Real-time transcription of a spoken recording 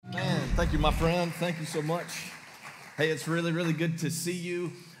Thank you, my friend. Thank you so much. Hey, it's really, really good to see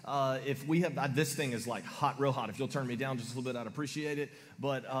you. If we have, this thing is like hot, real hot. If you'll turn me down just a little bit, I'd appreciate it.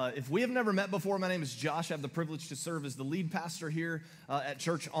 But if we have never met before, my name is Josh. I have the privilege to serve as the lead pastor here at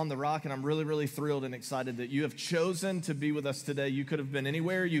Church on the Rock, and I'm really, really thrilled and excited that you have chosen to be with us today. You could have been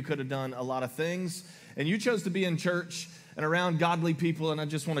anywhere. You could have done a lot of things, and you chose to be in church and around godly people, and I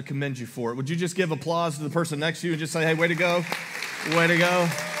just want to commend you for it. Would you just give applause to the person next to you and just say, hey, way to go, way to go.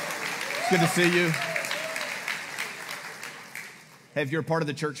 It's good to see you. Hey, if you're a part of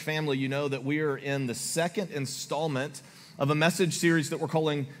the church family, you know that we are in the second installment of a message series that we're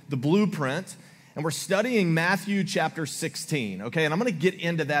calling The Blueprint, and we're studying Matthew chapter 16, okay? And I'm going to get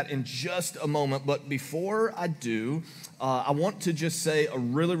into that in just a moment, but before I do, I want to just say a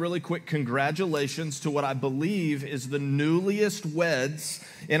really, really quick congratulations to what I believe is the newliest weds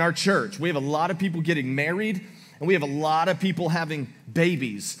in our church. We have a lot of people getting married, and we have a lot of people having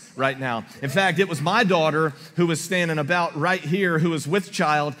babies right now. In fact, it was my daughter who was standing about right here who was with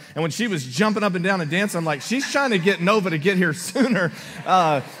child, and when she was jumping up and down and dancing, I'm like, she's trying to get Nova to get here sooner.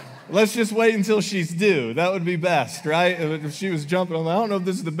 Let's just wait until she's due. That would be best, right? If she was jumping, I'm like, I don't know if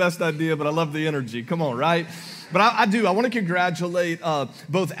this is the best idea, but I love the energy. Come on, right? But I do. I want to congratulate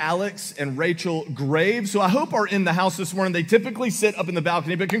both Alex and Rachel Graves, who I hope are in the house this morning. They typically sit up in the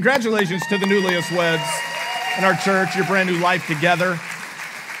balcony, but congratulations to the newliest weds in our church, your brand new life together.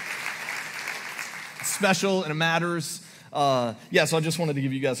 It's special and it matters. So I just wanted to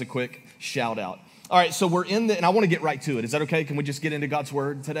give you guys a quick shout out. All right, so we're in and I want to get right to it. Is that okay? Can we just get into God's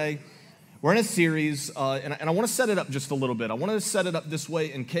word today? We're in a series, and I want to set it up just a little bit. I want to set it up this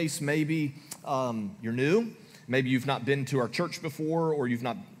way in case maybe you're new, maybe you've not been to our church before, or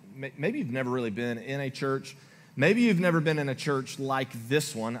maybe you've never really been in a church. Maybe you've never been in a church like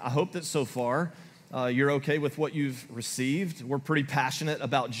this one. I hope that so far you're okay with what you've received. We're pretty passionate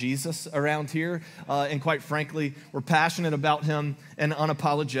about Jesus around here, and quite frankly, we're passionate about him and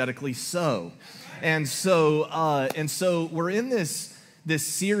unapologetically so. And so we're in this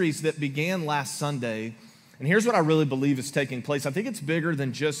series that began last Sunday, and here's what I really believe is taking place. I think it's bigger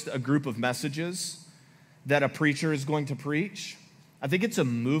than just a group of messages that a preacher is going to preach. I think it's a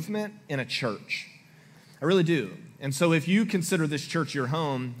movement in a church. I really do. And so if you consider this church your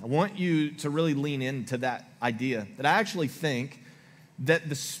home, I want you to really lean into that idea, that I actually think that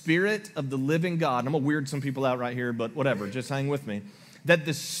the Spirit of the living God, and I'm going to weird some people out right here, but whatever, just hang with me, that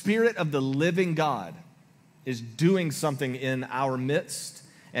the Spirit of the living God is doing something in our midst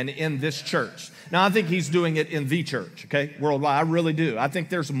and in this church. Now, I think he's doing it in the church, okay, worldwide. I really do. I think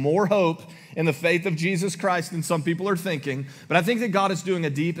there's more hope in the faith of Jesus Christ than some people are thinking, but I think that God is doing a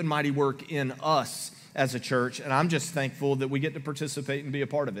deep and mighty work in us as a church, and I'm just thankful that we get to participate and be a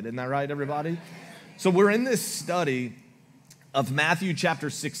part of it. Isn't that right, everybody? So we're in this study of Matthew chapter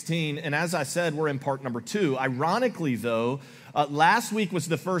 16, and as I said, we're in part number 2. Ironically, though, last week was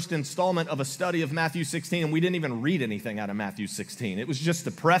the first installment of a study of Matthew 16, and we didn't even read anything out of Matthew 16. It was just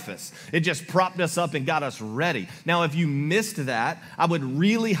the preface. It just propped us up and got us ready. Now, if you missed that, I would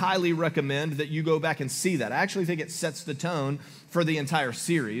really highly recommend that you go back and see that. I actually think it sets the tone for the entire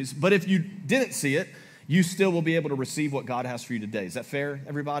series, but if you didn't see it, you still will be able to receive what God has for you today. Is that fair,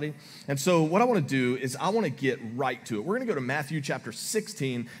 everybody? And so what I want to do is I want to get right to it. We're going to go to Matthew chapter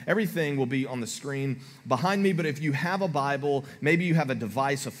 16. Everything will be on the screen behind me, but if you have a Bible, maybe you have a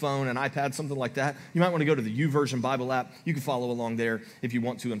device, a phone, an iPad, something like that, you might want to go to the YouVersion Bible app. You can follow along there if you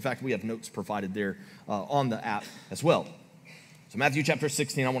want to. In fact, we have notes provided there on the app as well. So Matthew chapter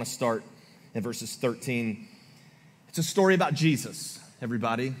 16, I want to start in verses 13. It's a story about Jesus,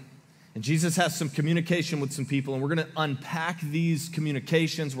 everybody. And Jesus has some communication with some people, and we're going to unpack these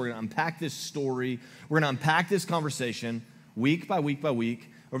communications. We're going to unpack this story. We're going to unpack this conversation week by week by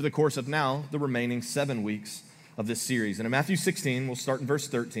week over the course of now the remaining 7 weeks of this series. And in Matthew 16, we'll start in verse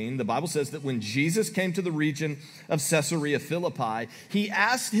 13. The Bible says that when Jesus came to the region of Caesarea Philippi, he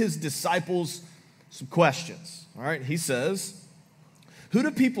asked his disciples some questions. All right, he says, "Who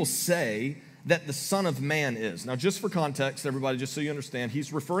do people say that the Son of Man is?" Now, just for context, everybody, just so you understand,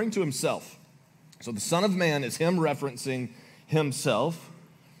 he's referring to himself. So the Son of Man is him referencing himself.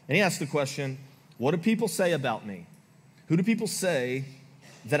 And he asked the question, what do people say about me? Who do people say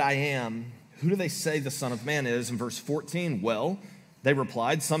that I am? Who do they say the Son of Man is? In verse 14, well, they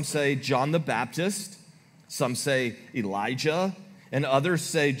replied, some say John the Baptist, some say Elijah, and others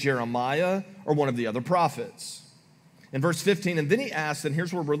say Jeremiah or one of the other prophets. In verse 15, and then he asked, and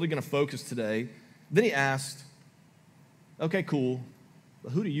here's where we're really going to focus today. Then he asked, okay, cool,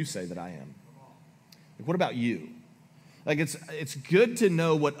 but who do you say that I am? Like, what about you? Like, it's good to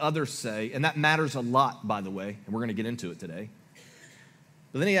know what others say, and that matters a lot, by the way, and we're going to get into it today.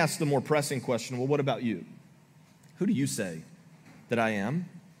 But then he asks the more pressing question, well, what about you? Who do you say that I am?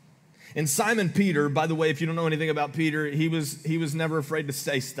 And Simon Peter, by the way, if you don't know anything about Peter, he was never afraid to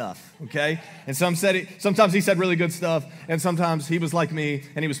say stuff, okay? And sometimes he said really good stuff, and sometimes he was like me,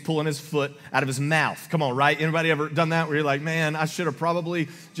 and he was pulling his foot out of his mouth. Come on, right? Anybody ever done that where you're like, man, I should have probably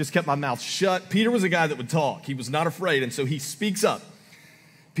just kept my mouth shut? Peter was a guy that would talk. He was not afraid, and so he speaks up.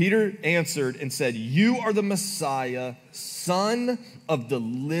 Peter answered and said, you are the Messiah, Son of the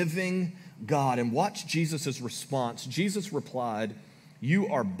living God. And watch Jesus' response. Jesus replied, you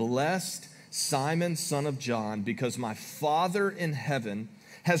are blessed, Simon, son of John, because my Father in heaven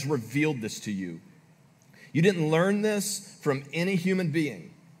has revealed this to you. You didn't learn this from any human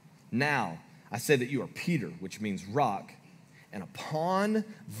being. Now, I say that you are Peter, which means rock, and upon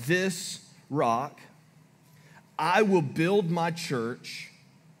this rock, I will build my church,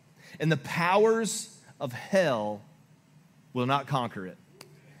 and the powers of hell will not conquer it.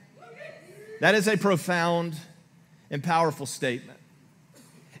 That is a profound and powerful statement.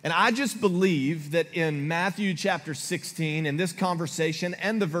 And I just believe that in Matthew chapter 16, in this conversation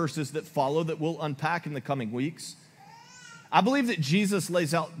and the verses that follow that we'll unpack in the coming weeks, I believe that Jesus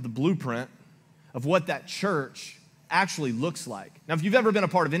lays out the blueprint of what that church actually looks like. Now, if you've ever been a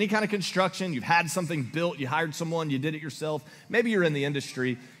part of any kind of construction, you've had something built, you hired someone, you did it yourself, maybe you're in the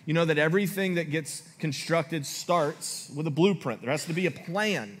industry, you know that everything that gets constructed starts with a blueprint. There has to be a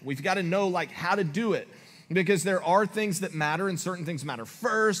plan. We've got to know like how to do it. Because there are things that matter, and certain things matter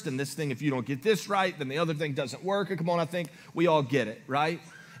first, and this thing, if you don't get this right, then the other thing doesn't work. And come on, I think we all get it, right?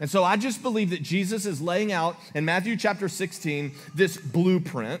 And so I just believe that Jesus is laying out in Matthew chapter 16 this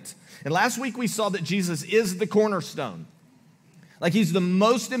blueprint. And last week we saw that Jesus is the cornerstone. Like he's the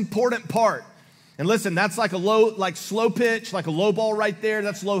most important part. And listen, that's like a slow pitch, like a low ball right there.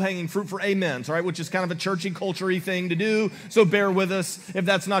 That's low-hanging fruit for amens, all right, which is kind of a churchy, culture-y thing to do. So bear with us if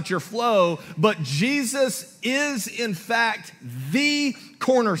that's not your flow. But Jesus is, in fact, the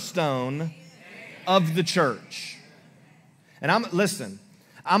cornerstone of the church. And I'm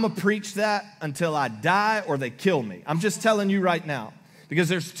going to preach that until I die or they kill me. I'm just telling you right now. Because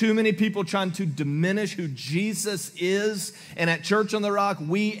there's too many people trying to diminish who Jesus is. And at Church on the Rock,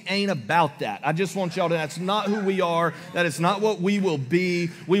 we ain't about that. I just want y'all to know that's not who we are. That is not what we will be.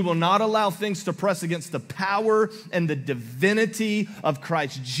 We will not allow things to press against the power and the divinity of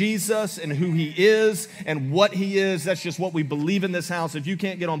Christ Jesus and who he is and what he is. That's just what we believe in this house. If you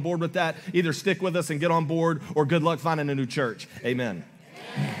can't get on board with that, either stick with us and get on board or good luck finding a new church. Amen.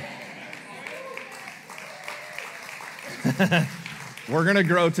 We're going to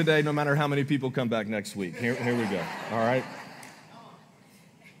grow today no matter how many people come back next week. Here we go, all right?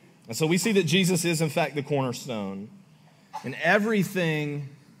 And so we see that Jesus is, in fact, the cornerstone, and everything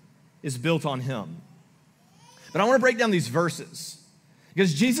is built on him. But I want to break down these verses,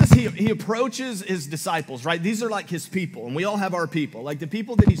 because Jesus, he approaches his disciples, right? These are like his people, and we all have our people, like the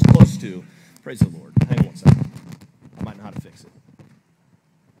people that he's close to. Praise the Lord. Hang on one second. I might know how to fix it.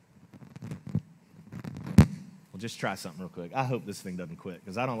 Just try something real quick. I hope this thing doesn't quit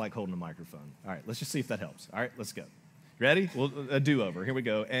because I don't like holding a microphone. All right, let's just see if that helps. All right, let's go. Ready? Well, a do-over. Here we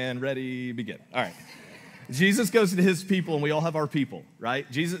go. And ready, begin. All right. Jesus goes to his people, and we all have our people, right?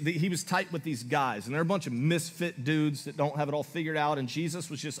 Jesus, he was tight with these guys, and they're a bunch of misfit dudes that don't have it all figured out, and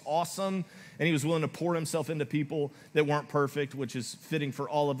Jesus was just awesome, and he was willing to pour himself into people that weren't perfect, which is fitting for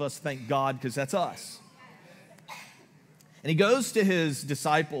all of us, thank God, because that's us. And he goes to his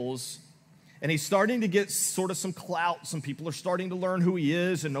disciples, and he's starting to get sort of some clout. Some people are starting to learn who he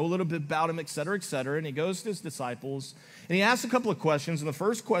is and know a little bit about him, et cetera, et cetera. And he goes to his disciples, and he asks a couple of questions. And the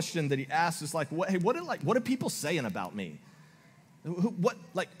first question that he asks is like, what are people saying about me? Who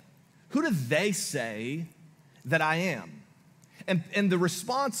do they say that I am? And the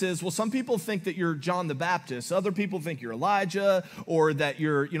response is, well, some people think that you're John the Baptist. Other people think you're Elijah, or that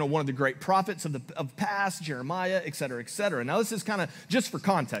you're, one of the great prophets of past, Jeremiah, et cetera, et cetera. Now, this is kind of just for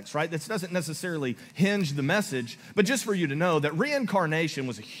context, right? This doesn't necessarily hinge the message, but just for you to know that reincarnation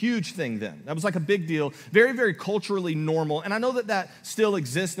was a huge thing then. That was like a big deal, very, very culturally normal. And I know that still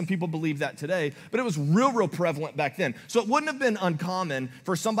exists and people believe that today, but it was real, real prevalent back then. So it wouldn't have been uncommon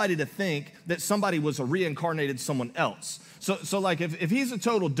for somebody to think that somebody was a reincarnated someone else. So like if he's a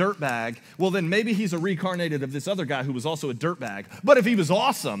total dirtbag, well then maybe he's a reincarnated of this other guy who was also a dirtbag. But if he was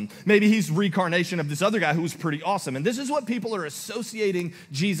awesome, maybe he's reincarnation of this other guy who was pretty awesome. And this is what people are associating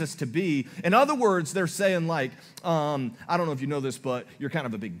Jesus to be. In other words, they're saying like, I don't know if you know this, but you're kind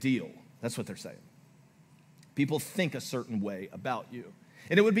of a big deal. That's what they're saying. People think a certain way about you.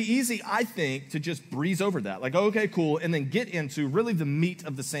 And it would be easy, I think, to just breeze over that. Like, okay, cool, and then get into really the meat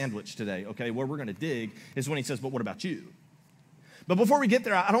of the sandwich today, okay? Where we're going to dig is when he says, but what about you? But before we get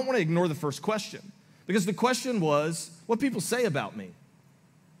there, I don't want to ignore the first question, because the question was, what people say about me.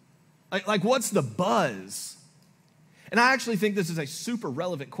 Like what's the buzz? And I actually think this is a super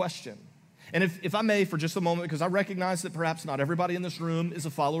relevant question. And if I may, for just a moment, because I recognize that perhaps not everybody in this room is a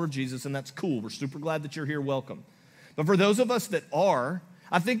follower of Jesus, and that's cool. We're super glad that you're here. Welcome. But for those of us that are,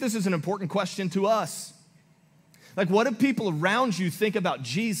 I think this is an important question to us. Like, what do people around you think about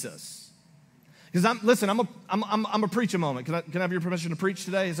Jesus? Because I'm a preach a moment. Can I have your permission to preach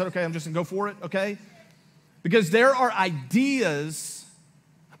today? Is that okay? I'm just gonna go for it, okay? Because there are ideas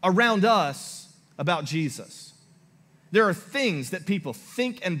around us about Jesus. There are things that people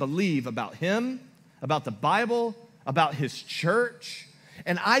think and believe about him, about the Bible, about his church.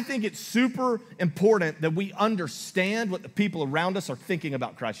 And I think it's super important that we understand what the people around us are thinking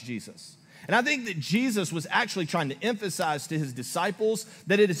about Christ Jesus. And I think that Jesus was actually trying to emphasize to his disciples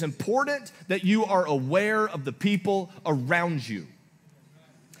that it is important that you are aware of the people around you.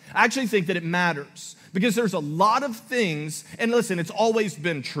 I actually think that it matters, because there's a lot of things, and listen, it's always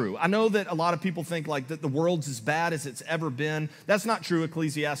been true. I know that a lot of people think like that the world's as bad as it's ever been. That's not true.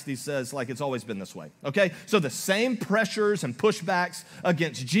 Ecclesiastes says like it's always been this way, okay? So the same pressures and pushbacks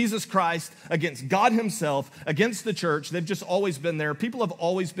against Jesus Christ, against God himself, against the church, they've just always been there. People have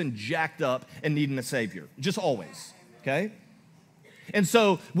always been jacked up and needing a savior, just always, okay? And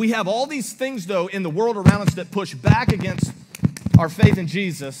so we have all these things, though, in the world around us that push back against our faith in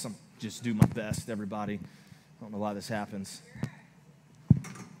Jesus. I'm just do my best, everybody. I don't know why this happens.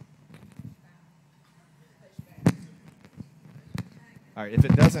 All right, if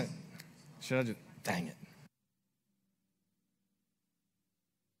it doesn't, should I just, dang it.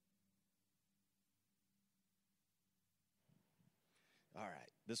 All right,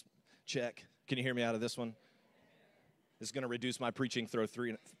 this, check. Can you hear me out of this one? This is going to reduce my preaching throw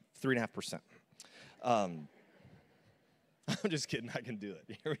 3.5%. I'm just kidding. I can do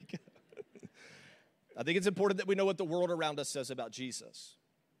it. Here we go. I think it's important that we know what the world around us says about Jesus,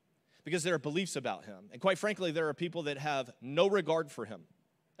 because there are beliefs about him. And quite frankly, there are people that have no regard for him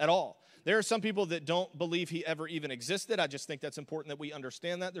at all. There are some people that don't believe he ever even existed. I just think that's important that we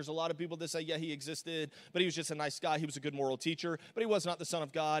understand that. There's a lot of people that say, yeah, he existed, but he was just a nice guy. He was a good moral teacher, but he was not the Son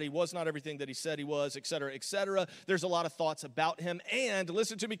of God. He was not everything that he said he was, et cetera, et cetera. There's a lot of thoughts about him. And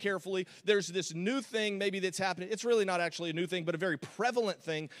listen to me carefully, there's this new thing maybe that's happening. It's really not actually a new thing, but a very prevalent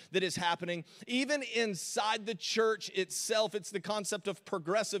thing that is happening. Even inside the church itself, it's the concept of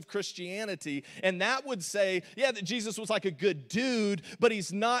progressive Christianity. And that would say, yeah, that Jesus was like a good dude, but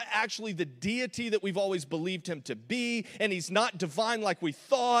he's not actually the deity that we've always believed him to be, and he's not divine like we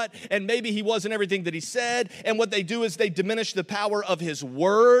thought, and maybe he wasn't everything that he said. And what they do is they diminish the power of his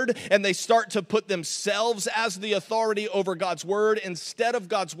word, and they start to put themselves as the authority over God's word instead of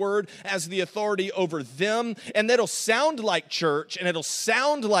God's word as the authority over them. And that'll sound like church, and it'll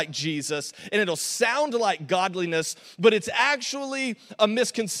sound like Jesus, and it'll sound like godliness, but it's actually a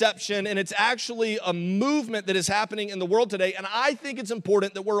misconception, and it's actually a movement that is happening in the world today. And I think it's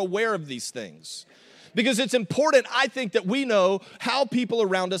important that we're aware of these things, because it's important, I think, that we know how people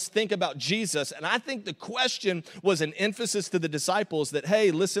around us think about Jesus. And I think the question was an emphasis to the disciples that, hey,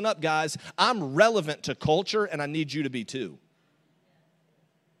 listen up, guys, I'm relevant to culture, and I need you to be too.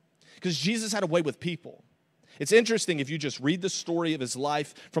 Because Jesus had a way with people. It's interesting if you just read the story of his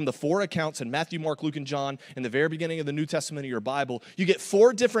life from the 4 accounts in Matthew, Mark, Luke, and John in the very beginning of the New Testament of your Bible. You get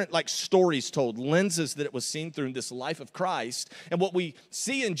 4 different stories told, lenses that it was seen through in this life of Christ. And what we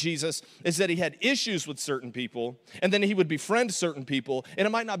see in Jesus is that he had issues with certain people, and then he would befriend certain people, and it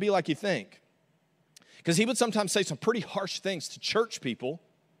might not be like you think. Because he would sometimes say some pretty harsh things to church people.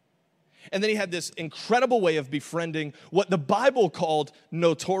 And then he had this incredible way of befriending what the Bible called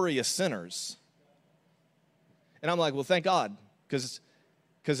notorious sinners. And I'm like, well, thank God, because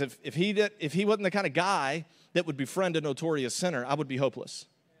if he wasn't the kind of guy that would befriend a notorious sinner, I would be hopeless.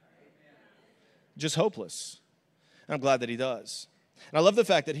 Just hopeless. And I'm glad that he does. And I love the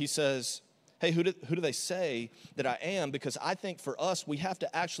fact that he says, hey, who do they say that I am? Because I think for us, we have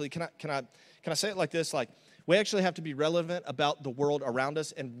to actually, can I say it like this? Like, we actually have to be relevant about the world around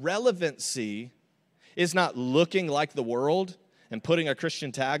us. And relevancy is not looking like the world and putting a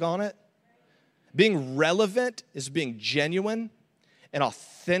Christian tag on it. Being relevant is being genuine and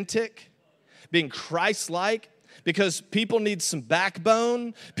authentic, being Christ-like, because people need some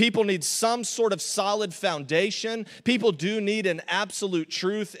backbone. People need some sort of solid foundation. People do need an absolute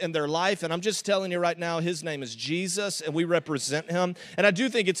truth in their life. And I'm just telling you right now, his name is Jesus, and we represent him. And I do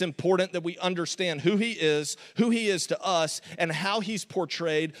think it's important that we understand who he is to us, and how he's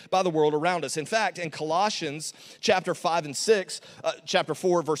portrayed by the world around us. In fact, in Colossians chapter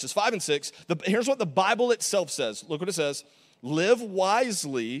 4, verses 5 and 6, here's what the Bible itself says. Look what it says. live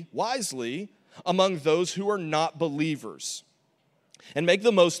wisely among those who are not believers, and make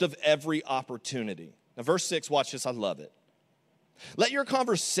the most of every opportunity. Now, verse 6, watch this, I love it. Let your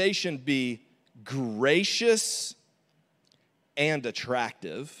conversation be gracious and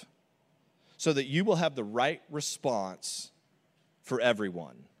attractive, so that you will have the right response for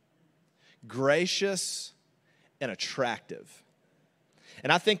everyone. Gracious and attractive.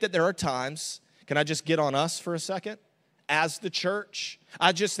 And I think that there are times, can I just get on us for a second? As the church,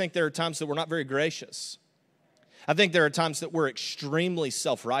 I just think there are times that we're not very gracious. I think there are times that we're extremely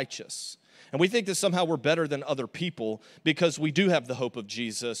self-righteous. And we think that somehow we're better than other people because we do have the hope of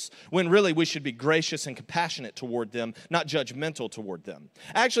Jesus, when really we should be gracious and compassionate toward them, not judgmental toward them.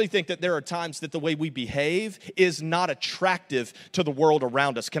 I actually think that there are times that the way we behave is not attractive to the world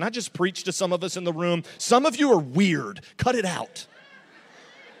around us. Can I just preach to some of us in the room? Some of you are weird. Cut it out.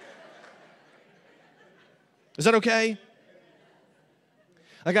 Is that okay?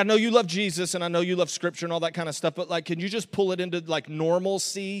 Like, I know you love Jesus and I know you love Scripture and all that kind of stuff, but like, can you just pull it into like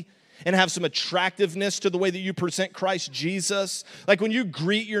normalcy and have some attractiveness to the way that you present Christ Jesus? Like when you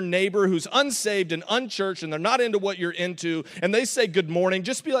greet your neighbor who's unsaved and unchurched and they're not into what you're into and they say good morning,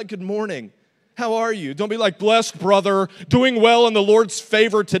 just be like, good morning. How are you? Don't be like, blessed brother, doing well in the Lord's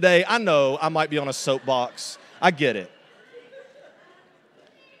favor today. I know I might be on a soapbox. I get it.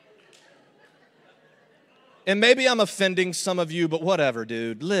 And maybe I'm offending some of you, but whatever,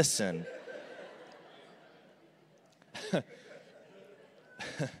 dude. Listen.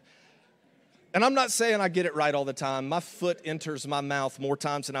 And I'm not saying I get it right all the time. My foot enters my mouth more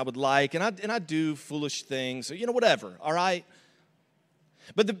times than I would like, and I do foolish things, whatever, all right?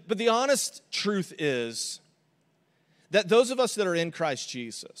 But the honest truth is that those of us that are in Christ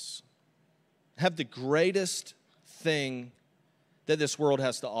Jesus have the greatest thing that this world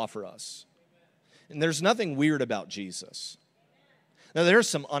has to offer us. And there's nothing weird about Jesus. Now, there are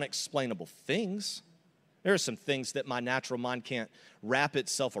some unexplainable things. There are some things that my natural mind can't wrap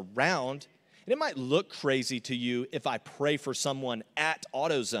itself around. And it might look crazy to you if I pray for someone at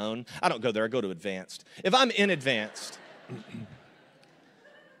AutoZone. I don't go there, I go to Advanced. If I'm in Advanced,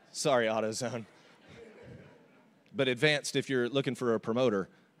 sorry, AutoZone. But Advanced, if you're looking for a promoter,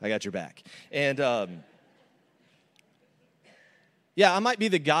 I got your back. And yeah, I might be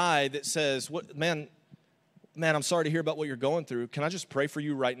the guy that says, "What, man, I'm sorry to hear about what you're going through. Can I just pray for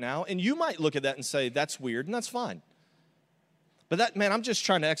you right now?" And you might look at that and say, that's weird, and that's fine. But I'm just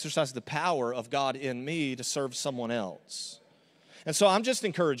trying to exercise the power of God in me to serve someone else. And so I'm just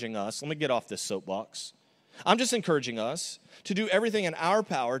encouraging us, let me get off this soapbox. I'm just encouraging us to do everything in our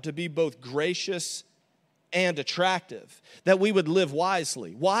power to be both gracious and attractive, that we would live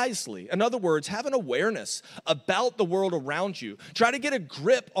wisely. In other words, have an awareness about the world around you. Try to get a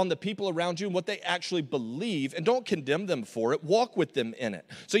grip on the people around you and what they actually believe, and don't condemn them for it. Walk with them in it.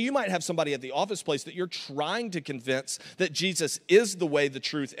 So you might have somebody at the office place that you're trying to convince that Jesus is the way, the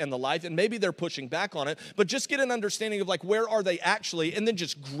truth, and the life, and maybe they're pushing back on it, but just get an understanding of like, where are they actually, and then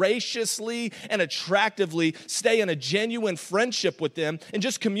just graciously and attractively stay in a genuine friendship with them and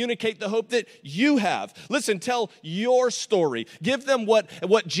just communicate the hope that you have. Listen, tell your story. Give them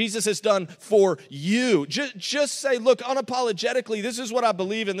what Jesus has done for you. Just say, look, unapologetically, this is what I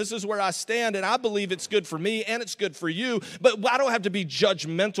believe and this is where I stand, and I believe it's good for me and it's good for you, but I don't have to be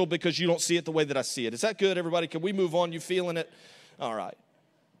judgmental because you don't see it the way that I see it. Is that good, everybody? Can we move on? You feeling it? All right.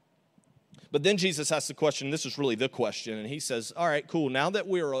 But then Jesus asks the question, this is really the question, and he says, all right, cool, now that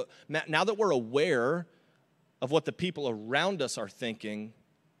we're aware of what the people around us are thinking,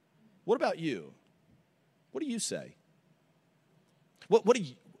 what about you? What do you say?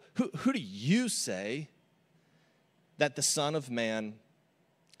 Who do you say that the Son of Man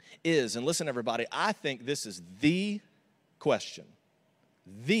is? And listen, everybody, I think this is the question,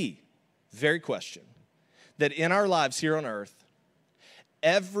 the very question that in our lives here on earth,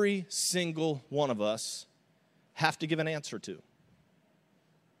 every single one of us have to give an answer to.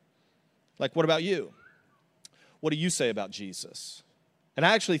 Like, what about you? What do you say about Jesus? And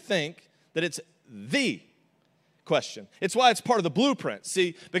I actually think that it's the question. It's why it's part of the blueprint.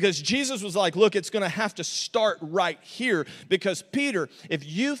 See, because Jesus was like, look, it's going to have to start right here, because Peter, if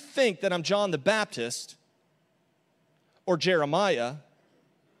you think that I'm John the Baptist or Jeremiah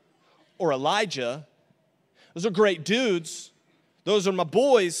or Elijah, those are great dudes. Those are my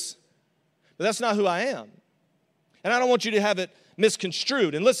boys, but that's not who I am. And I don't want you to have it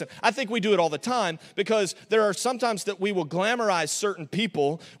misconstrued. And listen, I think we do it all the time, because there are sometimes that we will glamorize certain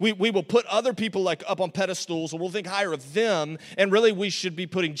people. We will put other people like up on pedestals, or we'll think higher of them, and really we should be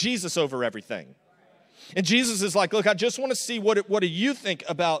putting Jesus over everything. And Jesus is like, look, I just want to see what do you think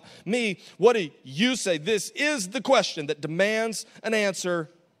about me? What do you say? This is the question that demands an answer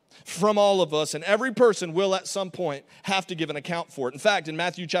from all of us, and every person will at some point have to give an account for it. In fact, in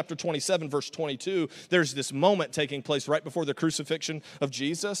Matthew chapter 27, verse 22, there's this moment taking place right before the crucifixion of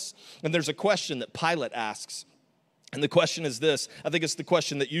Jesus, and there's a question that Pilate asks. And the question is this. I think it's the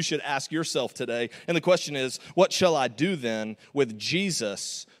question that you should ask yourself today. And the question is, what shall I do then with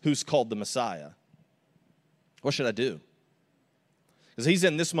Jesus, who's called the Messiah? What should I do? Because he's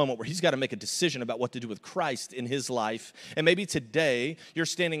in this moment where he's got to make a decision about what to do with Christ in his life. And maybe today you're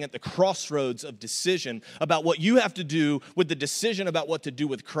standing at the crossroads of decision about what you have to do with the decision about what to do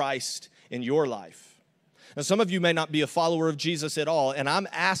with Christ in your life. Now, some of you may not be a follower of Jesus at all, and I'm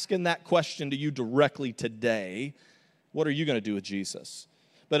asking that question to you directly today. What are you going to do with Jesus?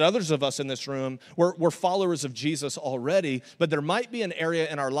 But others of us in this room, we're followers of Jesus already, but there might be an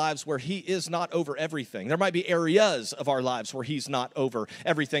area in our lives where he is not over everything. There might be areas of our lives where he's not over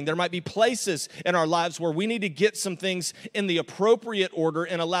everything. There might be places in our lives where we need to get some things in the appropriate order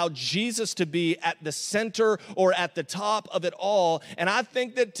and allow Jesus to be at the center or at the top of it all. And I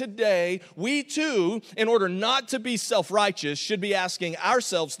think that today, we too, in order not to be self-righteous, should be asking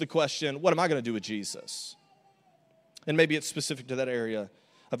ourselves the question, what am I going to do with Jesus? And maybe it's specific to that area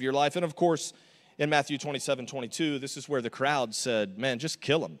of your life. And of course, in Matthew 27, 22, this is where the crowd said, man, just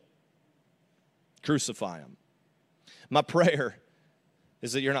kill him. Crucify him. My prayer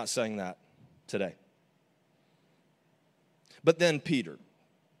is that you're not saying that today. But then Peter,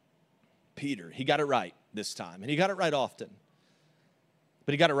 he got it right this time. And he got it right often.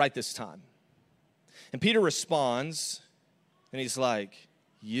 But he got it right this time. And Peter responds, and he's like,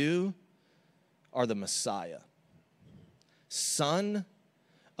 you are the Messiah, Son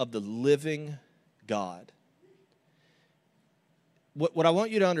of the living God. What I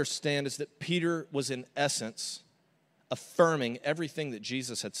want you to understand is that Peter was in essence affirming everything that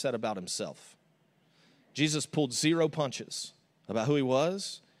Jesus had said about himself. Jesus pulled zero punches about who he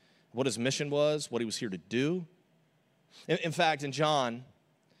was, what his mission was, what he was here to do. In fact, in John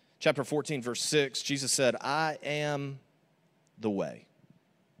chapter 14, verse 6, Jesus said, I am the way,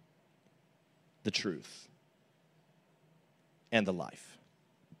 the truth, and the life.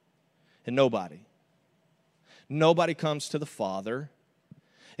 And nobody comes to the Father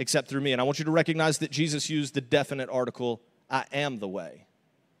except through me. And I want you to recognize that Jesus used the definite article, I am the way,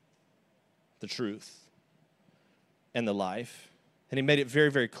 the truth, and the life. And he made it very,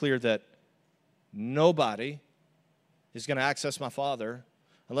 very clear that nobody is going to access my Father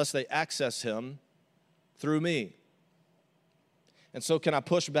unless they access him through me. And so can I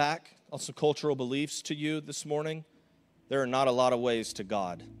push back on some cultural beliefs to you this morning? There are not a lot of ways to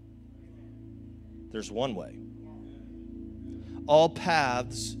God. There's one way. All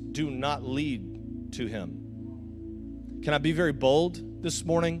paths do not lead to him. Can I be very bold this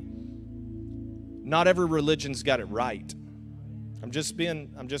morning? Not every religion's got it right. I'm just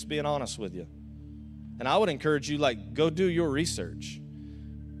being honest with you. And I would encourage you, go do your research.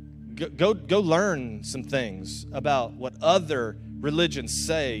 Go learn some things about what other religions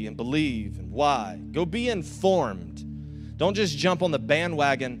say and believe and why. Go be informed. Don't just jump on the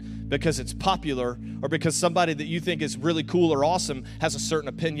bandwagon because it's popular or because somebody that you think is really cool or awesome has a certain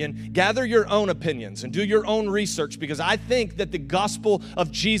opinion. Gather your own opinions and do your own research, because I think that the gospel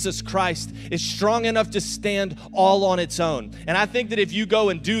of Jesus Christ is strong enough to stand all on its own. And I think that if you go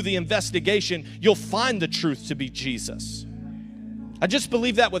and do the investigation, you'll find the truth to be Jesus. I just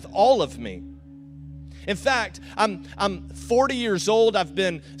believe that with all of me. In fact, I'm 40 years old. I've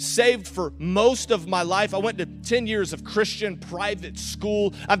been saved for most of my life. I went to 10 years of Christian private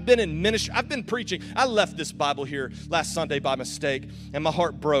school. I've been in ministry. I've been preaching. I left this Bible here last Sunday by mistake, and my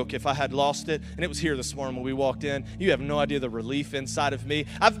heart broke if I had lost it. And it was here this morning when we walked in. You have no idea the relief inside of me.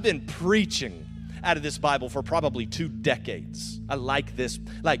 I've been preaching out of this Bible for probably 2 decades. I like this.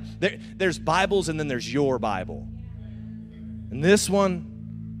 There's Bibles, and then there's your Bible. And this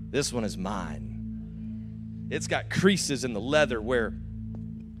one is mine. It's got creases in the leather where,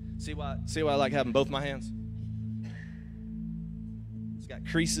 see why I like having both my hands? It's got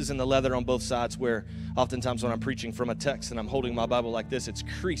creases in the leather on both sides where oftentimes when I'm preaching from a text and I'm holding my Bible like this, it's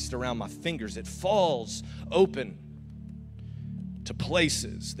creased around my fingers. It falls open to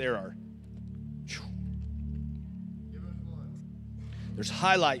places. There's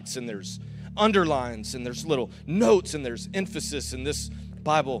highlights and there's underlines and there's little notes and there's emphasis, and this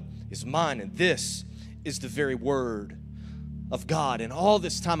Bible is mine, and this is the very word of God. And all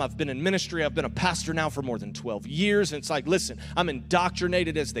this time I've been in ministry, I've been a pastor now for more than 12 years, and it's like, listen, I'm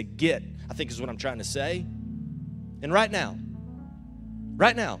indoctrinated as they get, I think is what I'm trying to say. And right now,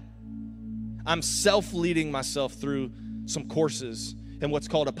 I'm self-leading myself through some courses in what's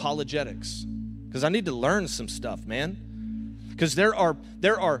called apologetics, because I need to learn some stuff, man. Because there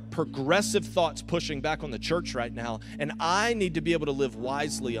are progressive thoughts pushing back on the church right now, and I need to be able to live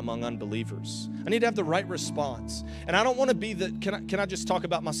wisely among unbelievers. I need to have the right response. And I don't want to be the, can I just talk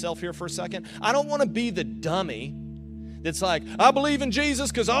about myself here for a second? I don't want to be the dummy that's like, I believe in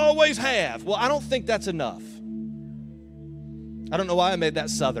Jesus because I always have. Well, I don't think that's enough. I don't know why I made that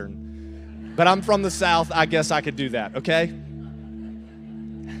Southern, but I'm from the South. I guess I could do that, okay?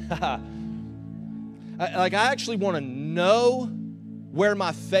 I actually want to know where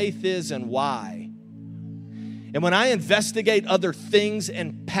my faith is and why. And when I investigate other things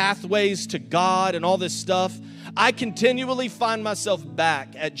and pathways to God and all this stuff, I continually find myself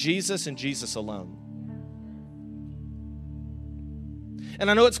back at Jesus and Jesus alone.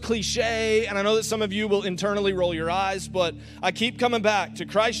 And I know it's cliche, and I know that some of you will internally roll your eyes, but I keep coming back to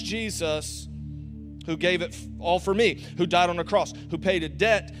Christ Jesus, who gave it all for me, who died on the cross, who paid a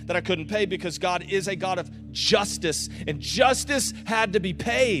debt that I couldn't pay because God is a God of justice, and justice had to be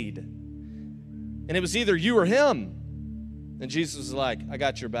paid. And it was either you or him. And Jesus was like, I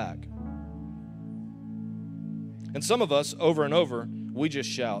got your back. And some of us, over and over, we just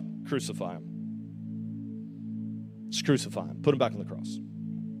shout, crucify him. Just crucify him. Put him back on the cross.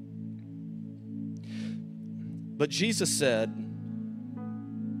 But Jesus said,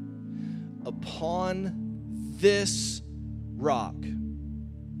 upon this rock,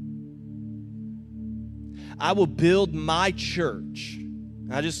 I will build my church.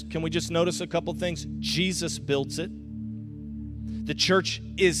 Can we just notice a couple things? Jesus builds it. The church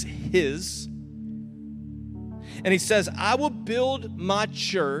is his. And he says, I will build my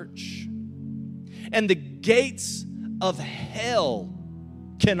church, and the gates of hell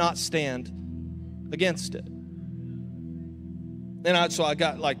cannot stand against it. And so I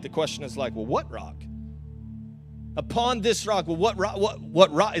got like, the question is like, well, what rock? Upon this rock. Well, what rock?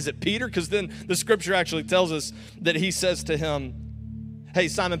 What rock? Is it Peter? Because then the scripture actually tells us that he says to him, hey,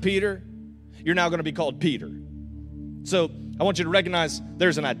 Simon Peter, you're now going to be called Peter. So I want you to recognize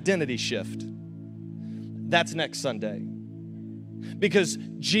there's an identity shift. That's next Sunday. Because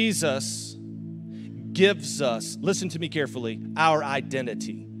Jesus gives us, listen to me carefully, our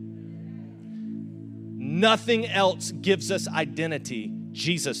identity. Nothing else gives us identity.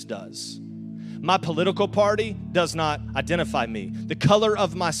 Jesus does. My political party does not identify me. The color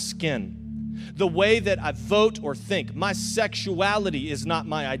of my skin, the way that I vote or think, my sexuality is not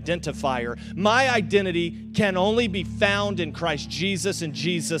my identifier. My identity can only be found in Christ Jesus and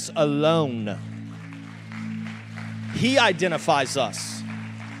Jesus alone. He identifies us.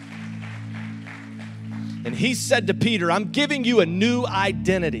 And he said to Peter, I'm giving you a new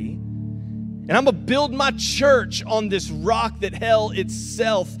identity. And I'm going to build my church on this rock that hell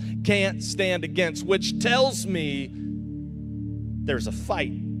itself can't stand against, which tells me there's a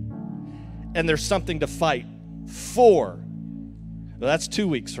fight. And there's something to fight for. Well, that's 2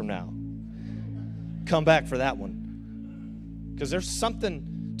 weeks from now. Come back for that one. Because there's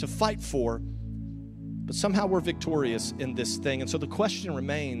something to fight for, but somehow we're victorious in this thing. And so the question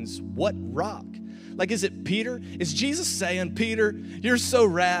remains, what rock? Like, is it Peter? Is Jesus saying, Peter, you're so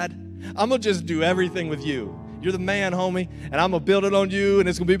rad, I'm going to just do everything with you. You're the man, homie, and I'm going to build it on you, and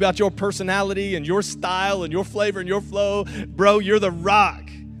it's going to be about your personality and your style and your flavor and your flow. Bro, you're the rock.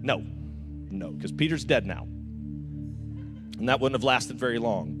 No, because Peter's dead now. And that wouldn't have lasted very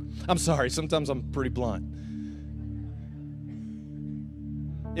long. I'm sorry, sometimes I'm pretty blunt.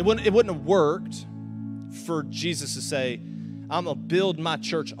 It wouldn't have worked for Jesus to say, I'm going to build my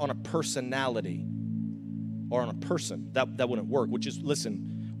church on a personality or on a person. That wouldn't work,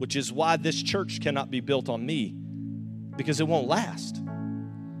 which is why this church cannot be built on me, because it won't last.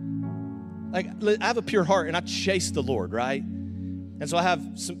 Like, I have a pure heart and I chase the Lord, right? And so I have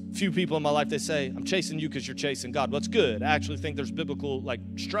some few people in my life, they say, I'm chasing you because you're chasing God. Well, that's good. I actually think there's biblical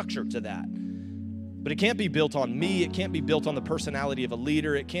structure to that. But it can't be built on me. It can't be built on the personality of a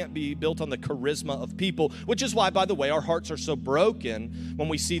leader. It can't be built on the charisma of people, which is why, by the way, our hearts are so broken when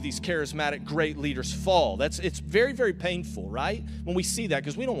we see these charismatic, great leaders fall. It's very, very painful, right? When we see that,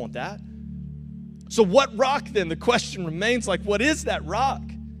 because we don't want that. So what rock then? The question remains, what is that rock?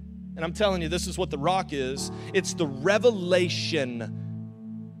 And I'm telling you, this is what the rock is. It's the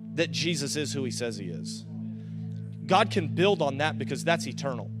revelation that Jesus is who he says he is. God can build on that because that's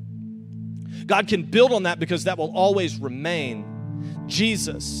eternal. God can build on that because that will always remain.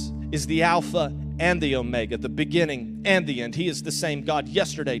 Jesus is the Alpha and the Omega, the beginning and the end. He is the same God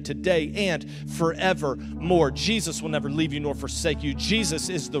yesterday, today, and forevermore. Jesus will never leave you nor forsake you. Jesus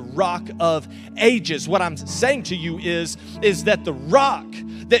is the rock of ages. What I'm saying to you is that the rock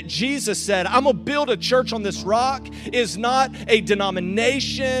that Jesus said, I'm going to build a church on this rock, is not a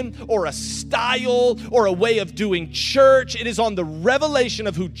denomination or a style or a way of doing church. It is on the revelation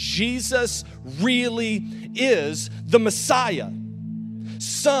of who Jesus really is, the Messiah,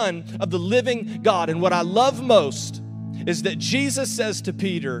 Son of the living God. And what I love most is that Jesus says to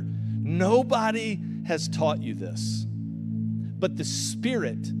Peter, nobody has taught you this, but the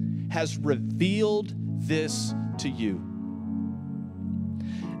Spirit has revealed this to you.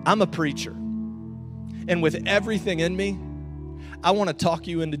 I'm a preacher, and with everything in me, I want to talk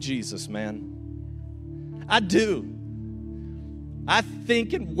you into Jesus, man. I do. I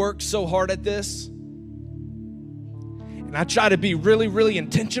think and work so hard at this. And I try to be really, really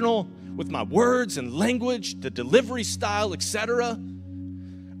intentional with my words and language, the delivery style, etc.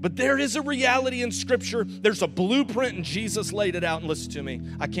 But there is a reality in Scripture. There's a blueprint, and Jesus laid it out. And listen to me,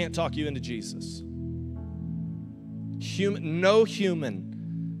 I can't talk you into Jesus. No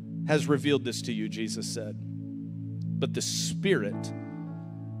human has revealed this to you, Jesus said, but the Spirit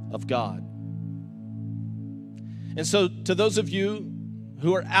of God. And so to those of you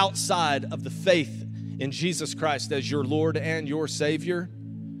who are outside of the faith in Jesus Christ as your Lord and your Savior,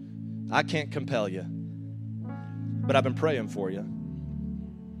 I can't compel you, but I've been praying for you.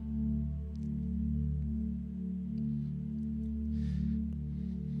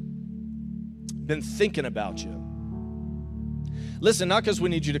 Been thinking about you. Listen, not because we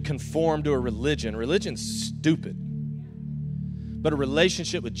need you to conform to a religion. Religion's stupid. But a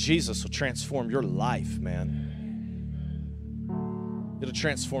relationship with Jesus will transform your life, man. It'll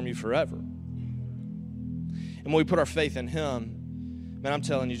transform you forever. And when we put our faith in Him, man, I'm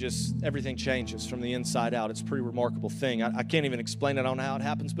telling you, just everything changes from the inside out. It's a pretty remarkable thing. I can't even explain it. I don't know how it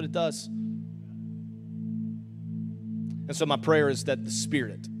happens, but it does. And so my prayer is that the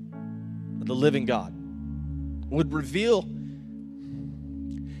Spirit of the living God would reveal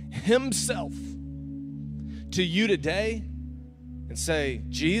Himself to you today and say,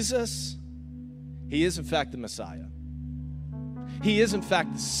 Jesus, He is in fact the Messiah. He is in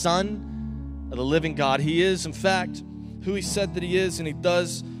fact the Son of the living God. He is in fact who He said that He is, and He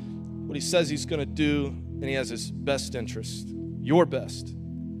does what He says He's going to do, and He has His best interest, your best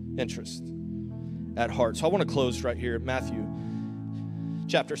interest at heart. So I want to close right here at Matthew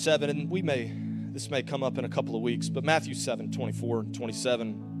chapter 7, and this may come up in a couple of weeks, but Matthew 7, 24 and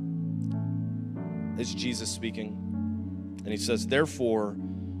 27 is Jesus speaking. And He says, therefore,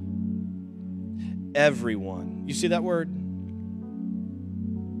 everyone, you see that word?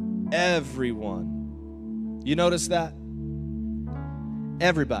 Everyone. You notice that?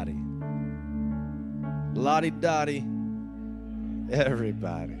 Everybody. Lottie-dottie.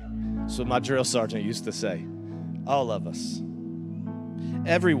 Everybody. So my drill sergeant used to say, all of us.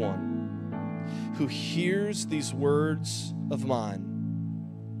 Everyone who hears these words of mine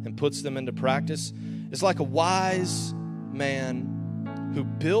and puts them into practice is like a wise man who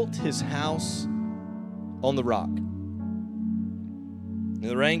built his house on the rock. And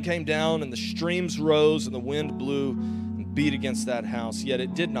the rain came down, and the streams rose, and the wind blew and beat against that house, yet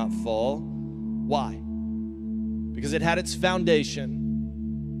it did not fall. Why? Because it had its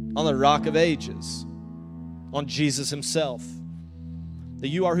foundation on the rock of ages, on Jesus Himself. That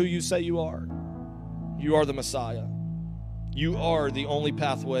you are who you say you are. You are the Messiah. You are the only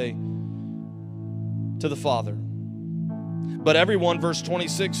pathway to the Father. But everyone, verse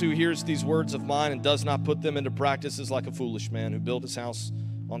 26, who hears these words of mine and does not put them into practice is like a foolish man who built his house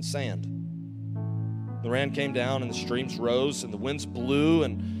on sand. The rain came down and the streams rose and the winds blew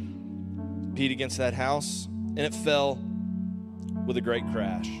and beat against that house, and it fell with a great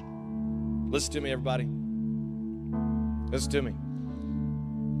crash. Listen to me, everybody. Listen to me.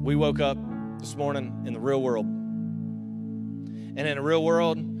 We woke up this morning in the real world. And in the real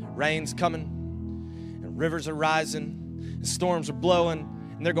world, rain's coming and rivers are rising and storms are blowing,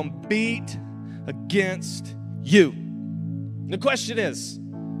 and they're going to beat against you. And the question is,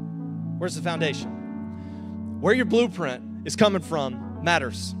 where's the foundation? Where your blueprint is coming from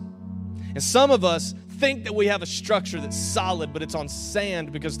matters. And some of us think that we have a structure that's solid, but it's on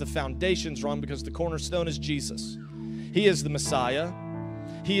sand because the foundation's wrong, because the cornerstone is Jesus. He is the Messiah.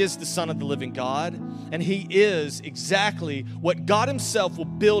 He is the Son of the living God, and He is exactly what God Himself will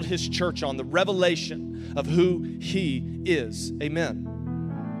build His church on, the revelation of who He is. Amen.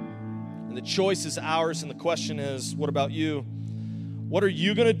 And the choice is ours, and the question is, what about you? What are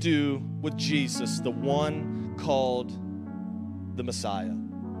you going to do with Jesus, the one called the Messiah?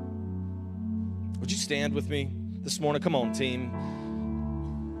 Would you stand with me this morning? Come on, team.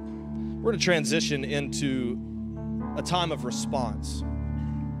 We're going to transition into a time of response.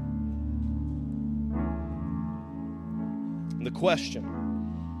 And the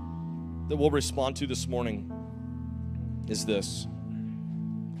question that we'll respond to this morning is this: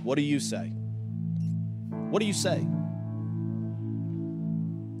 what do you say? What do you say?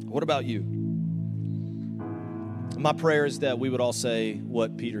 What about you? My prayer is that we would all say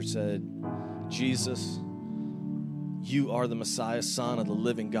what Peter said: Jesus, you are the Messiah, Son of the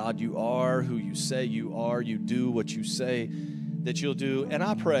living God. You are who you say you are. You do what you say that you'll do. And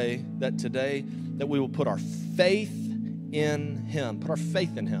I pray that today that we will put our faith in him. Put our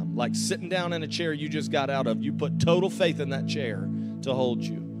faith in him. Like sitting down in a chair you just got out of. You put total faith in that chair to hold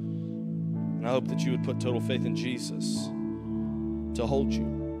you. And I hope that you would put total faith in Jesus to hold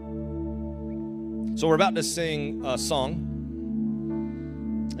you. So we're about to sing a song.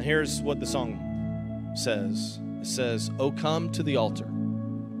 And here's what the song says. It says, "Oh, come to the altar,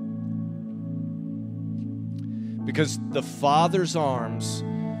 because the Father's arms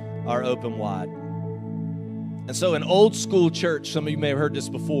are open wide." And so in old school church, some of you may have heard this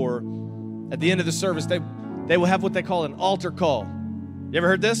before, at the end of the service, they will have what they call an altar call. You ever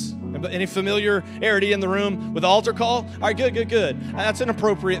heard this? Any familiarity in the room with the altar call? All right, good. That's an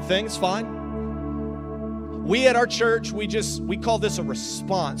appropriate thing. It's fine. We at our church, we call this a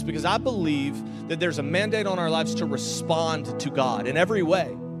response, because I believe that there's a mandate on our lives to respond to God in every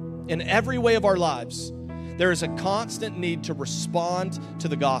way. In every way of our lives, there is a constant need to respond to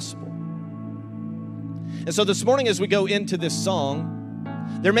the gospel. And so this morning, as we go into this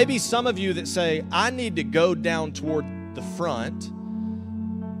song, there may be some of you that say, I need to go down toward the front,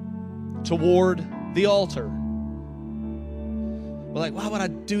 toward the altar. We're like, why would I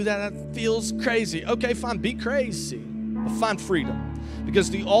do that? That feels crazy. Okay, fine, be crazy, but find freedom. Because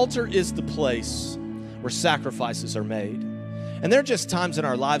the altar is the place where sacrifices are made. And there are just times in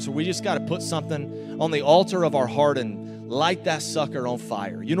our lives where we just got to put something on the altar of our heart and light that sucker on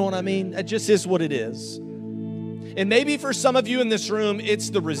fire. You know what I mean? That just is what it is. And maybe for some of you in this room, it's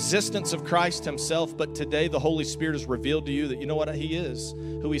the resistance of Christ himself, but today the Holy Spirit has revealed to you that you know what? He is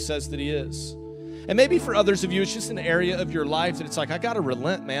who he says that he is. And maybe for others of you, it's just an area of your life that it's like, I got to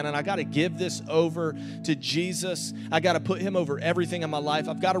relent, man, and I got to give this over to Jesus. I got to put him over everything in my life.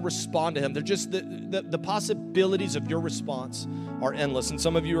 I've got to respond to him. They're just the possibilities of your response are endless. And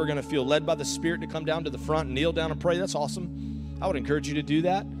some of you are going to feel led by the Spirit to come down to the front and kneel down and pray. That's awesome. I would encourage you to do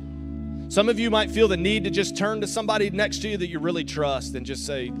that. Some of you might feel the need to just turn to somebody next to you that you really trust and just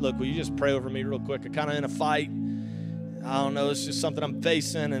say, look, will you just pray over me real quick? I'm kind of in a fight. I don't know, it's just something I'm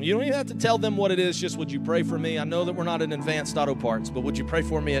facing. And you don't even have to tell them what it is. Just, would you pray for me? I know that we're not in Advanced Auto Parts, but would you pray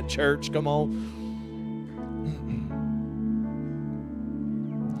for me at church? Come on.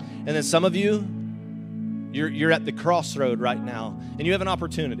 And then some of you, you're at the crossroad right now, and you have an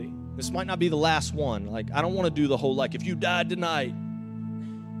opportunity. This might not be the last one. Like, I don't want to do the whole, like, if you died tonight.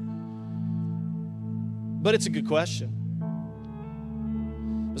 But it's a good question.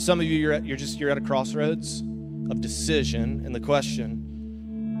 But some of you, you're at a crossroads of decision, and the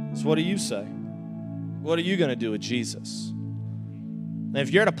question is, what do you say? What are you going to do with Jesus? And if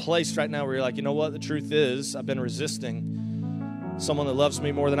you're at a place right now where you're like, you know what, the truth is, I've been resisting someone that loves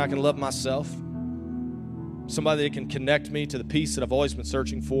me more than I can love myself, somebody that can connect me to the peace that I've always been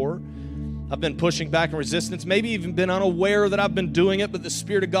searching for. I've been pushing back in resistance, maybe even been unaware that I've been doing it, but the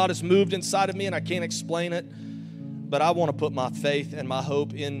Spirit of God has moved inside of me and I can't explain it. But I want to put my faith and my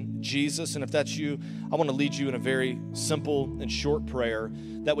hope in Jesus. And if that's you, I want to lead you in a very simple and short prayer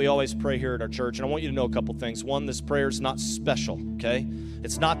that we always pray here at our church. And I want you to know a couple things. One, this prayer is not special, okay?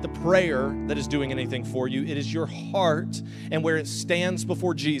 It's not the prayer that is doing anything for you. It is your heart and where it stands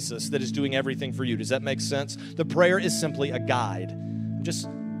before Jesus that is doing everything for you. Does that make sense? The prayer is simply a guide. I'm just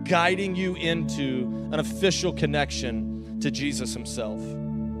guiding you into an official connection to Jesus himself.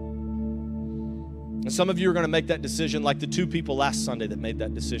 And some of you are going to make that decision like the two people last Sunday that made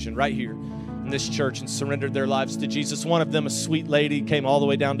that decision right here in this church and surrendered their lives to Jesus. One of them, a sweet lady, came all the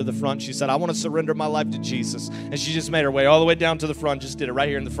way down to the front. She said, I want to surrender my life to Jesus. And she just made her way all the way down to the front, just did it right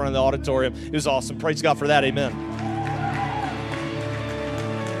here in the front of the auditorium. It was awesome. Praise God for that. Amen.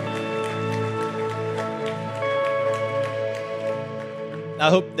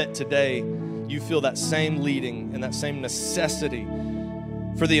 I hope that today you feel that same leading and that same necessity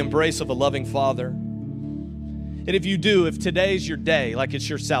for the embrace of a loving Father. And if you do, if today's your day, like it's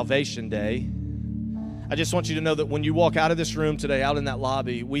your salvation day, I just want you to know that when you walk out of this room today, out in that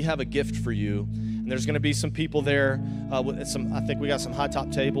lobby, we have a gift for you. And And there's going to be some people there. I think we got some high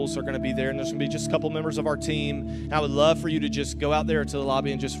top tables are going to be there. And there's going to be just a couple members of our team. And I would love for you to just go out there to the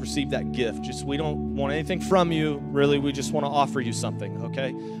lobby and just receive that gift. We don't want anything from you, really. We just want to offer you something,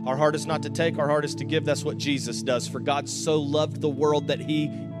 okay? Our heart is not to take. Our heart is to give. That's what Jesus does. For God so loved the world that he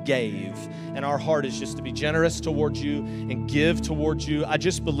gave. And our heart is just to be generous towards you and give towards you. I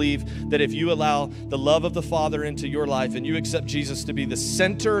just believe that if you allow the love of the Father into your life and you accept Jesus to be the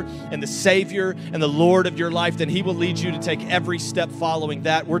center and the Savior and the Lord of your life, then he will lead you to take every step following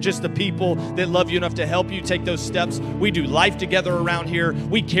that. We're just the people that love you enough to help you take those steps. We do life together around here.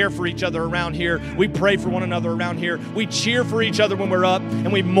 We care for each other around here. We pray for one another around here. We cheer for each other when we're up,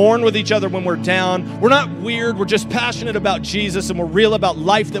 and we mourn with each other when we're down. We're not weird. We're just passionate about Jesus, and we're real about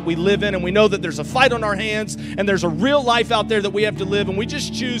life that we live in, and we know that there's a fight on our hands and there's a real life out there that we have to live, and we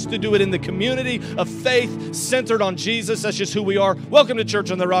just choose to do it in the community of faith centered on Jesus. That's just who we are. Welcome to Church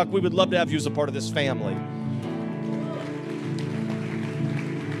on the Rock. We would love to have you as a part of this family.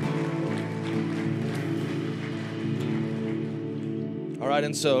 All right,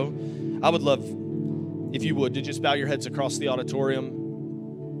 and so I would love, if you would, to just bow your heads across the auditorium.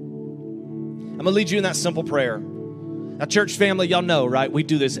 I'm going to lead you in that simple prayer. Now, church family, y'all know, right? We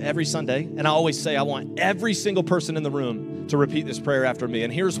do this every Sunday, and I always say I want every single person in the room to repeat this prayer after me,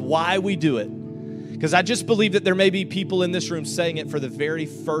 and here's why we do it. Because I just believe that there may be people in this room saying it for the very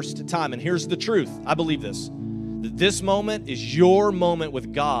first time, and here's the truth. I believe this, that this moment is your moment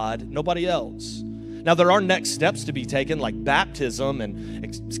with God, nobody else. Now, there are next steps to be taken, like baptism and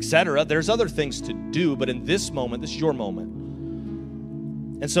et cetera. There's other things to do, but in this moment, this is your moment.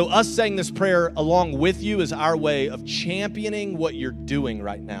 And so us saying this prayer along with you is our way of championing what you're doing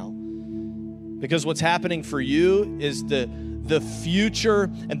right now. Because what's happening for you is the future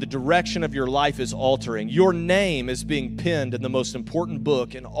and the direction of your life is altering. Your name is being penned in the most important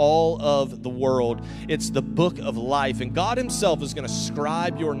book in all of the world. It's the book of life. And God himself is going to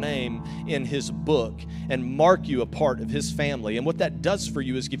scribe your name in his book and mark you a part of his family. And what that does for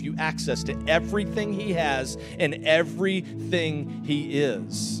you is give you access to everything he has and everything he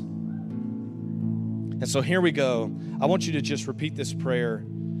is. And so here we go. I want you to just repeat this prayer.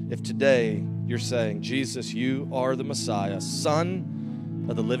 If today you're saying, Jesus, you are the Messiah, Son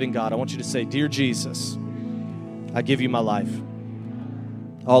of the living God, I want you to say, Dear Jesus, I give you my life,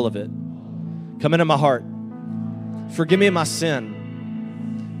 all of it. Come into my heart. Forgive me of my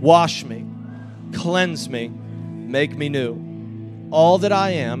sin. Wash me. Cleanse me. Make me new. All that I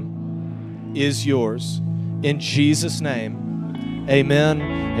am is yours. In Jesus' name, amen,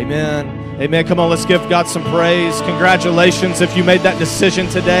 amen. Amen. Come on, let's give God some praise. Congratulations if you made that decision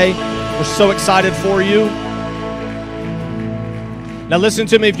today. We're so excited for you. Now listen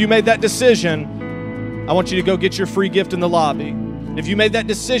to me. If you made that decision, I want you to go get your free gift in the lobby. If you made that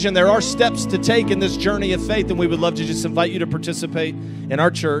decision, there are steps to take in this journey of faith, and we would love to just invite you to participate in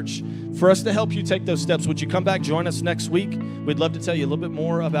our church. For us to help you take those steps, would you come back, join us next week? We'd love to tell you a little bit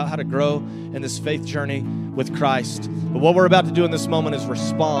more about how to grow in this faith journey with Christ. But what we're about to do in this moment is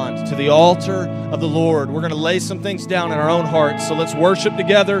respond to the altar of the Lord. We're going to lay some things down in our own hearts. So let's worship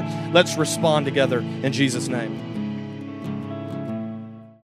together. Let's respond together in Jesus' name.